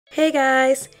Hey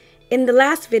guys! In the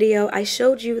last video, I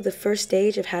showed you the first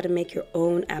stage of how to make your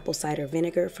own apple cider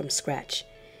vinegar from scratch.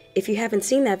 If you haven't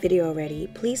seen that video already,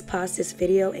 please pause this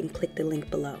video and click the link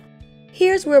below.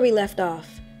 Here's where we left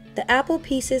off. The apple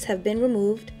pieces have been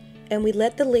removed, and we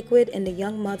let the liquid and the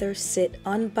young mother sit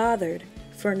unbothered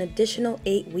for an additional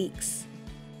 8 weeks.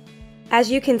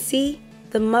 As you can see,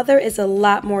 the mother is a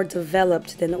lot more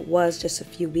developed than it was just a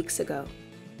few weeks ago.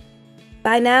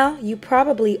 By now, you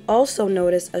probably also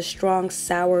notice a strong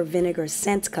sour vinegar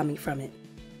scent coming from it.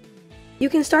 You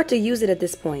can start to use it at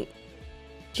this point.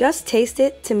 Just taste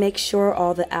it to make sure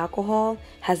all the alcohol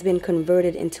has been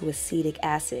converted into acetic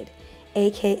acid,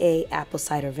 aka apple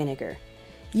cider vinegar.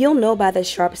 You'll know by the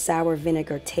sharp sour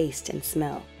vinegar taste and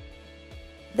smell.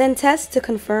 Then test to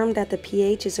confirm that the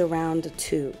pH is around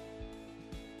 2.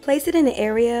 Place it in an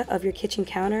area of your kitchen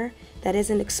counter that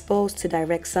isn't exposed to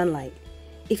direct sunlight.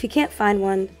 If you can't find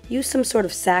one, use some sort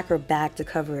of sack or bag to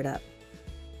cover it up.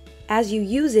 As you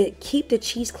use it, keep the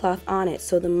cheesecloth on it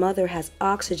so the mother has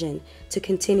oxygen to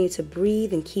continue to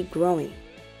breathe and keep growing.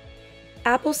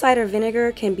 Apple cider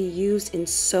vinegar can be used in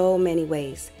so many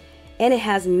ways, and it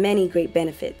has many great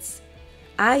benefits.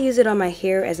 I use it on my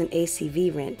hair as an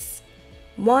ACV rinse.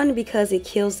 One, because it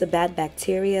kills the bad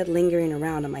bacteria lingering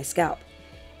around on my scalp,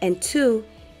 and two,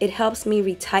 it helps me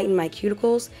retighten my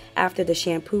cuticles after the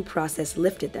shampoo process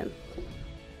lifted them.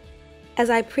 As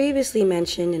I previously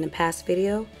mentioned in a past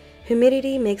video,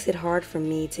 humidity makes it hard for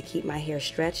me to keep my hair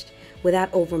stretched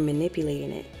without over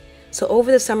manipulating it. So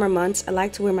over the summer months, I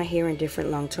like to wear my hair in different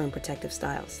long-term protective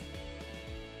styles.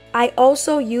 I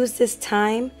also use this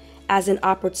time as an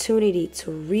opportunity to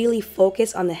really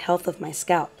focus on the health of my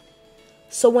scalp.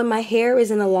 So when my hair is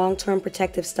in a long-term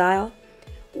protective style,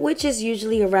 which is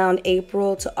usually around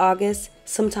April to August,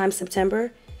 sometimes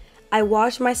September, I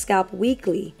wash my scalp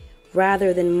weekly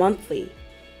rather than monthly,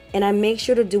 and I make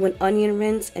sure to do an onion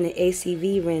rinse and an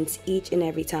ACV rinse each and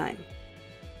every time.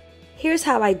 Here's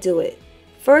how I do it.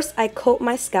 First, I coat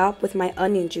my scalp with my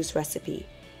onion juice recipe,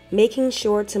 making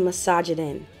sure to massage it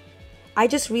in. I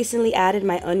just recently added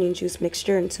my onion juice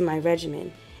mixture into my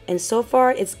regimen, and so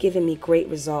far it's given me great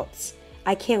results.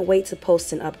 I can't wait to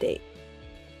post an update.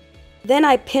 Then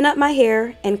I pin up my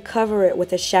hair and cover it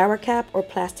with a shower cap or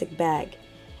plastic bag,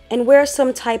 and wear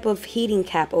some type of heating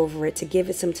cap over it to give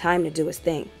it some time to do its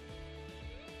thing.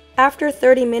 After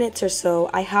 30 minutes or so,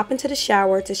 I hop into the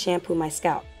shower to shampoo my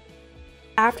scalp.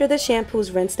 After the shampoo is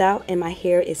rinsed out and my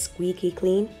hair is squeaky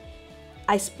clean,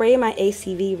 I spray my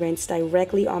ACV rinse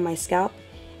directly on my scalp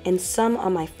and some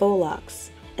on my faux locks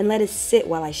and let it sit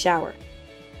while I shower.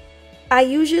 I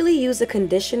usually use a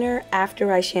conditioner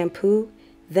after I shampoo,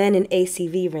 then an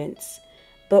ACV rinse.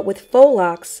 But with faux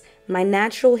locks, my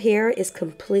natural hair is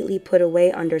completely put away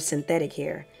under synthetic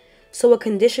hair, so a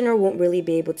conditioner won't really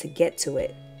be able to get to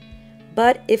it.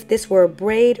 But if this were a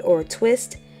braid or a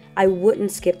twist, I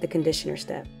wouldn't skip the conditioner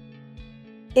step.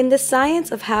 In the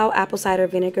Science of How Apple Cider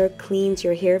Vinegar Cleans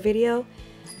Your Hair video,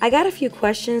 I got a few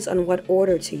questions on what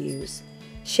order to use: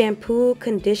 shampoo,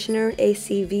 conditioner,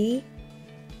 ACV,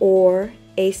 or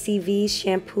ACV,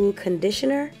 shampoo,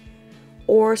 conditioner,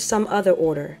 or some other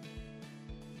order.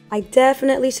 I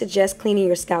definitely suggest cleaning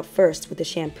your scalp first with a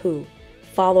shampoo,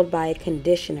 followed by a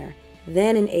conditioner,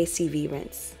 then an ACV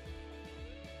rinse.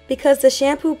 Because the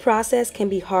shampoo process can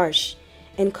be harsh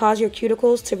and cause your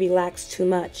cuticles to relax too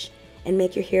much and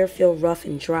make your hair feel rough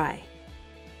and dry.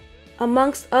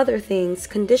 Amongst other things,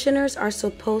 conditioners are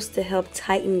supposed to help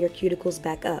tighten your cuticles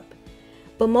back up,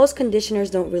 but most conditioners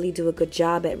don't really do a good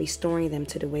job at restoring them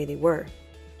to the way they were.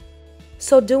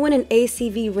 So doing an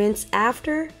ACV rinse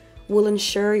after will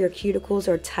ensure your cuticles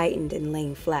are tightened and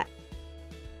laying flat.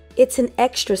 It's an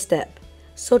extra step,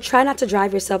 so try not to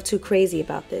drive yourself too crazy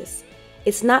about this.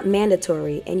 It's not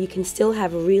mandatory, and you can still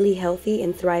have really healthy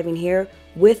and thriving hair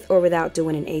with or without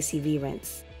doing an ACV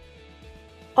rinse.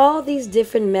 All these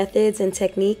different methods and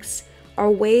techniques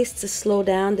are ways to slow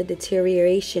down the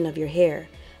deterioration of your hair,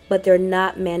 but they're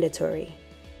not mandatory.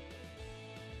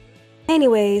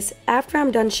 Anyways, after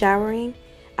I'm done showering,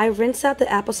 I rinse out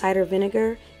the apple cider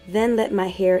vinegar, then let my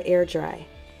hair air dry.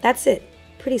 That's it.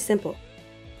 Pretty simple.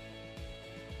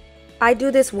 I do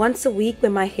this once a week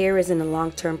when my hair is in a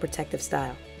long-term protective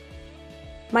style.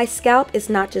 My scalp is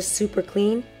not just super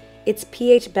clean, it's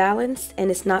pH balanced and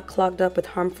it's not clogged up with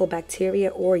harmful bacteria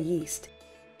or yeast.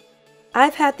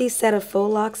 I've had these set of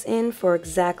faux locks in for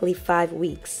exactly 5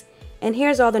 weeks, and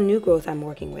here's all the new growth I'm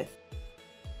working with.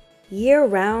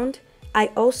 Year-round, I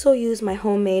also use my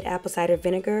homemade apple cider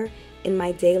vinegar in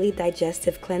my daily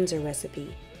digestive cleanser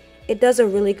recipe. It does a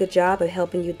really good job of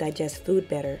helping you digest food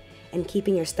better and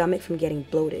keeping your stomach from getting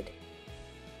bloated.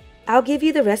 I'll give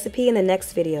you the recipe in the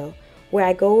next video, where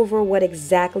I go over what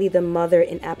exactly the mother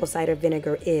in apple cider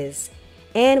vinegar is,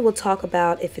 and we'll talk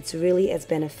about if it's really as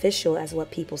beneficial as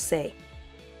what people say.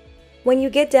 When you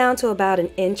get down to about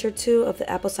an inch or two of the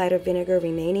apple cider vinegar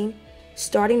remaining,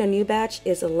 starting a new batch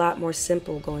is a lot more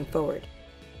simple going forward.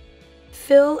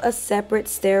 Fill a separate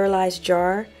sterilized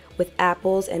jar with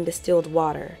apples and distilled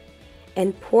water,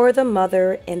 and pour the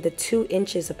mother and the 2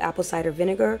 inches of apple cider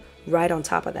vinegar right on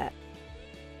top of that.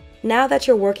 Now that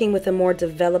you're working with a more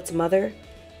developed mother,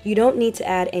 you don't need to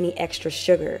add any extra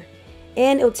sugar,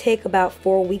 and it'll take about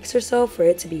 4 weeks or so for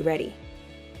it to be ready.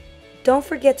 Don't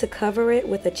forget to cover it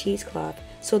with a cheesecloth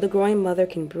so the growing mother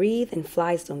can breathe and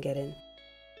flies don't get in.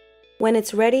 When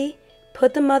it's ready,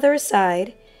 put the mother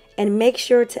aside and make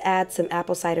sure to add some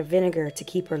apple cider vinegar to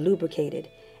keep her lubricated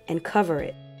and cover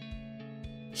it.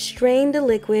 Strain the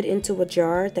liquid into a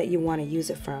jar that you want to use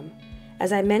it from.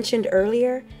 As I mentioned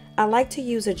earlier, I like to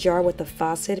use a jar with a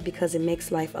faucet because it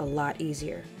makes life a lot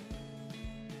easier.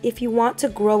 If you want to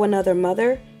grow another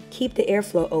mother, keep the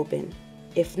airflow open.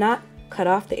 If not, cut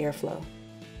off the airflow.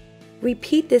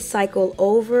 Repeat this cycle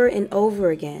over and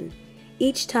over again.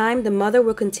 Each time, the mother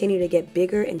will continue to get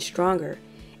bigger and stronger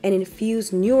and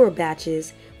infuse newer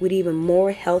batches with even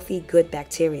more healthy, good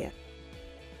bacteria.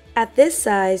 At this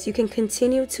size, you can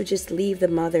continue to just leave the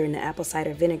mother in the apple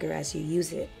cider vinegar as you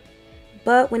use it.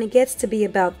 But when it gets to be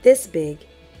about this big,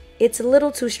 it's a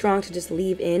little too strong to just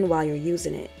leave in while you're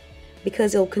using it,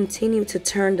 because it'll continue to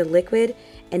turn the liquid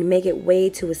and make it way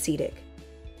too acidic.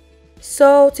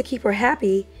 So, to keep her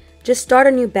happy, just start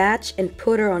a new batch and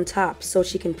put her on top so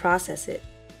she can process it.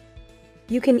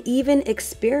 You can even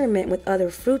experiment with other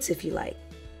fruits if you like.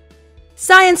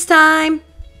 Science time!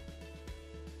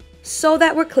 So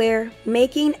that we're clear,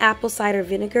 making apple cider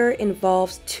vinegar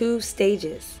involves 2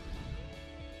 stages.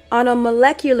 On a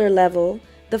molecular level,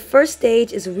 the first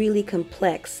stage is really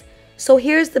complex, so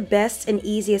here's the best and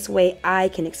easiest way I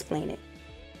can explain it.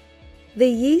 The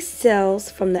yeast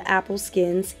cells from the apple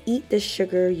skins eat the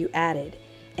sugar you added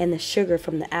and the sugar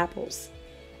from the apples.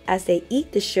 As they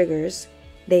eat the sugars,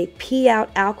 they pee out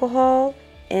alcohol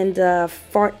and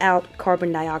fart out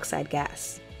carbon dioxide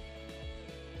gas.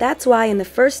 That's why in the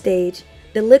first stage,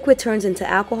 the liquid turns into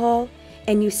alcohol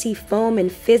and you see foam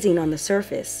and fizzing on the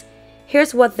surface.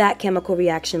 Here's what that chemical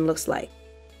reaction looks like.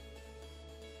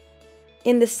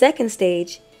 In the second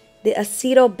stage, the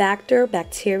Acetobacter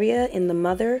bacteria in the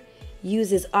mother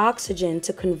uses oxygen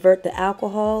to convert the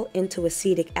alcohol into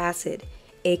acetic acid,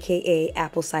 aka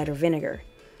apple cider vinegar.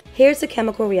 Here's the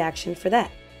chemical reaction for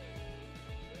that.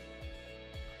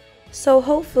 So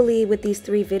hopefully with these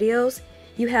 3 videos,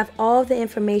 you have all the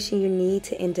information you need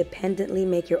to independently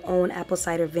make your own apple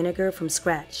cider vinegar from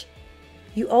scratch.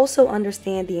 You also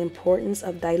understand the importance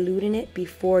of diluting it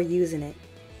before using it,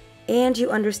 and you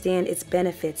understand its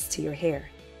benefits to your hair.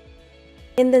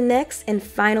 In the next and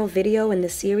final video in the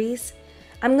series,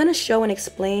 I'm going to show and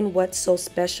explain what's so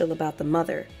special about the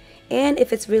mother, and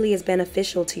if it's really as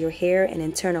beneficial to your hair and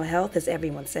internal health as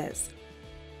everyone says.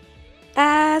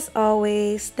 As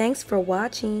always, thanks for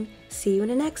watching. See you in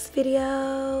the next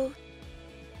video.